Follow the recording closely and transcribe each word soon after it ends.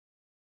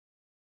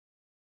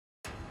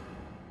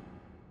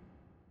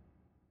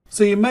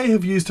So you may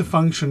have used a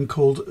function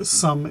called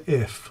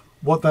SUMIF.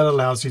 What that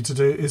allows you to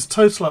do is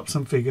total up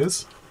some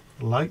figures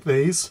like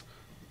these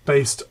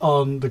based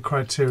on the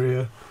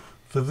criteria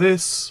for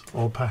this,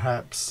 or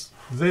perhaps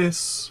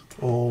this,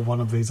 or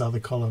one of these other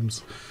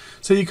columns.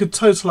 So you could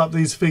total up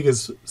these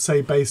figures,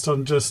 say based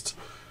on just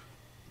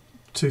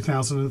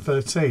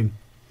 2013,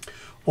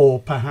 or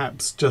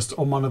perhaps just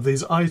on one of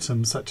these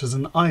items such as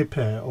an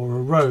iPair or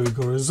a Rogue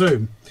or a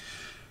Zoom.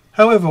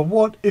 However,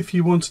 what if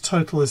you want to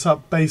total this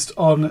up based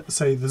on,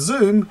 say, the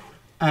Zoom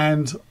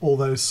and all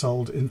those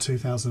sold in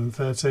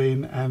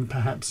 2013 and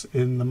perhaps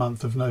in the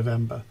month of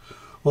November?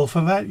 Well, for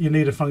that you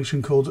need a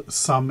function called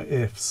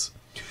SUMIFS.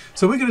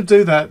 So we're going to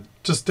do that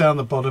just down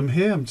the bottom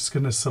here. I'm just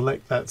going to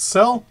select that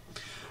cell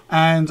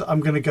and I'm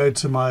going to go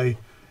to my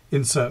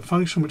insert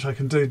function, which I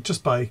can do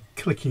just by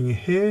clicking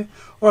here,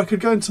 or I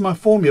could go into my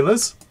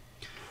formulas.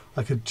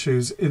 I could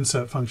choose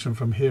insert function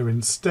from here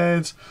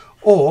instead,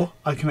 or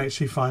I can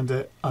actually find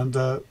it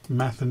under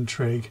math and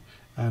trig,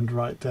 and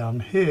right down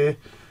here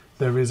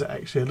there is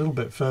actually a little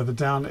bit further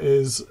down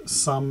is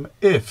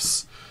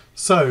SUMIFS.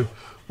 So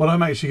what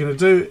I'm actually going to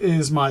do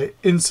is my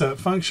insert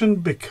function,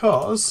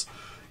 because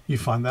you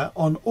find that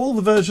on all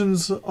the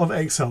versions of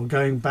Excel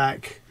going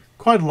back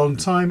quite a long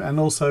time, and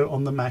also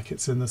on the Mac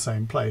it's in the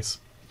same place.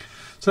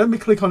 So let me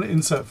click on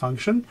insert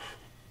function.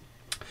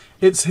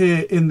 It's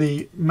here in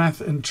the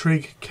math and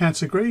trig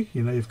category.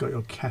 You know, you've got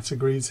your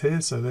categories here.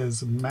 So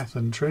there's math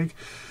and trig.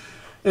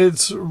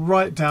 It's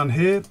right down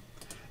here.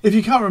 If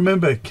you can't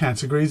remember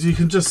categories, you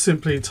can just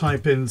simply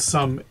type in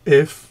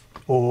SUMIF,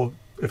 or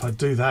if I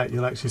do that,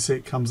 you'll actually see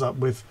it comes up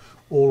with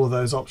all of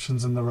those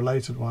options and the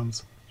related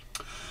ones.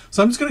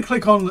 So I'm just going to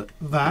click on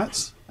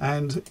that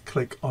and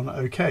click on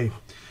OK.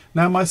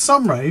 Now my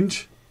sum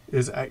range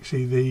is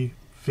actually the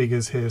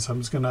figures here. So I'm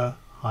just going to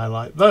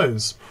highlight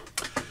those.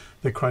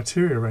 The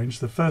criteria range,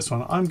 the first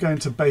one, I'm going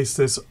to base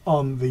this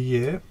on the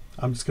year.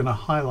 I'm just going to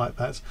highlight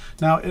that.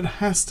 Now it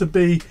has to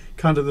be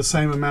kind of the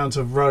same amount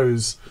of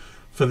rows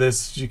for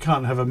this. You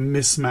can't have a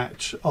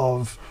mismatch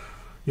of,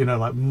 you know,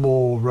 like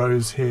more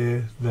rows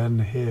here than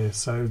here.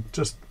 So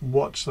just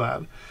watch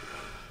that.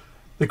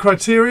 The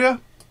criteria,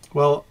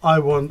 well, I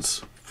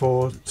want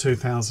for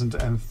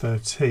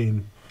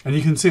 2013. And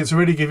you can see it's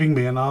already giving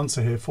me an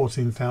answer here,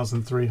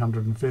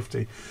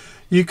 14,350.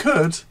 You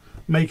could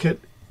make it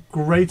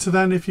greater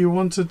than if you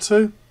wanted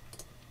to,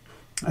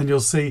 and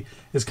you'll see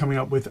it's coming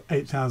up with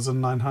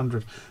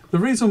 8,900. The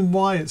reason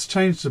why it's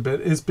changed a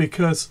bit is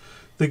because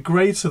the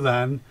greater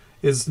than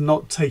is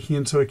not taking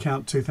into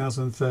account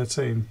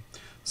 2013.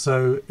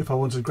 So if I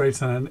wanted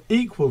greater than and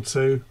equal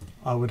to,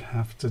 I would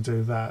have to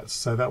do that.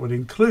 So that would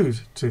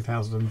include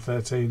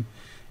 2013,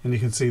 and you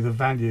can see the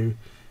value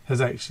has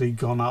actually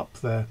gone up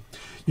there.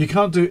 You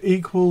can't do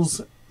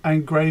equals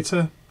and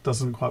greater,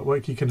 doesn't quite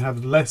work. You can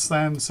have less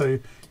than, so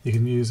you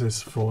can use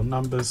this for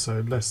numbers.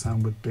 So less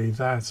than would be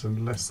that,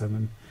 and less than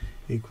and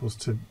equals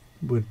to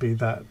would be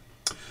that.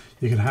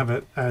 You can have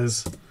it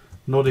as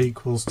not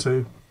equals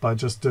to by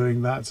just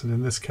doing that, and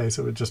in this case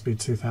it would just be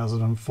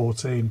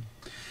 2014.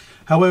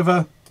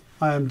 However,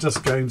 I am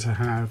just going to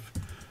have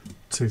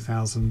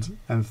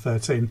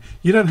 2013.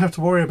 You don't have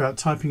to worry about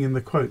typing in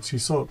the quotes. You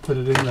sort of put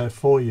it in there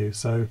for you,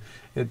 so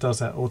it does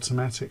that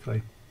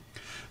automatically.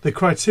 The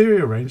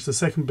criteria range, the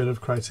second bit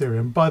of criteria,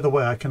 and by the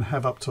way, I can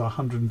have up to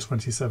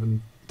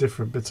 127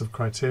 different bits of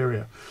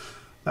criteria.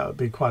 That would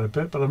be quite a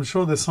bit, but I'm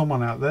sure there's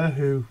someone out there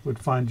who would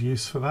find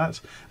use for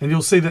that. And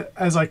you'll see that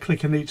as I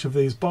click in each of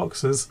these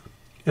boxes,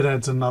 it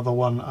adds another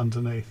one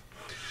underneath.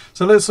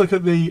 So let's look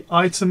at the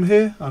item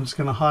here. I'm just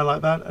going to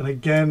highlight that, and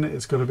again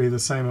it's going to be the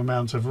same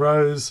amount of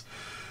rows,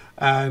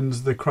 and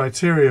the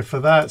criteria for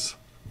that,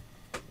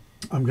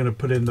 I'm going to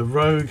put in the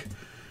Rogue.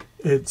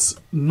 It's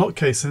not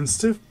case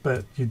sensitive,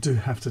 but you do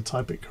have to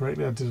type it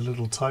correctly. I did a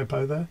little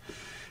typo there.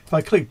 If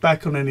I click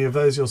back on any of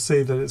those, you'll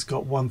see that it's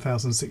got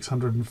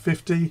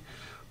 1,650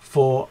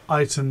 for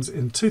items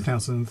in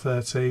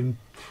 2013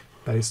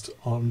 based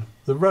on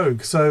the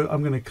Rogue. So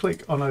I'm going to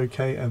click on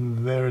OK,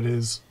 and there it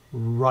is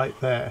right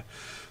there.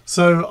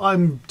 So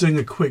I'm doing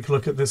a quick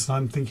look at this and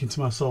I'm thinking to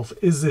myself,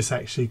 is this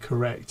actually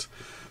correct?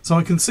 So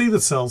I can see the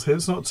cells here.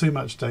 It's not too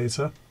much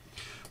data.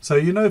 So,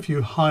 you know, if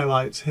you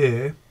highlight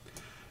here,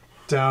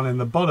 down in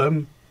the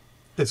bottom,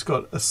 it's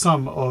got a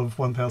sum of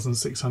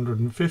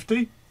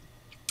 1,650.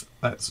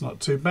 That's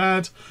not too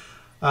bad.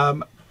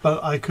 But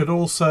I could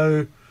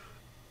also,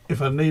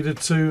 if I needed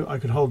to, I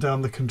could hold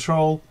down the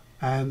control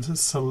and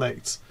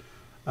select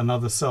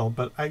another cell.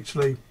 But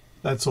actually,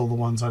 that's all the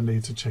ones I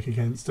need to check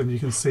against. And you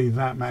can see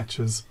that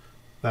matches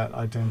that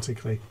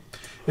identically.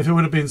 If it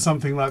would have been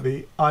something like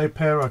the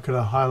iPair, I could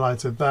have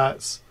highlighted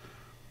that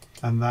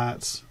and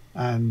that.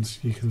 And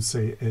you can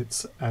see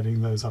it's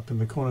adding those up in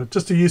the corner.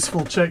 Just a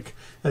useful check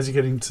as you're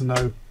getting to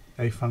know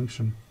a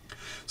function.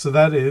 So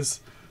that is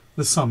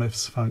the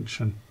SUMIFS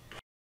function.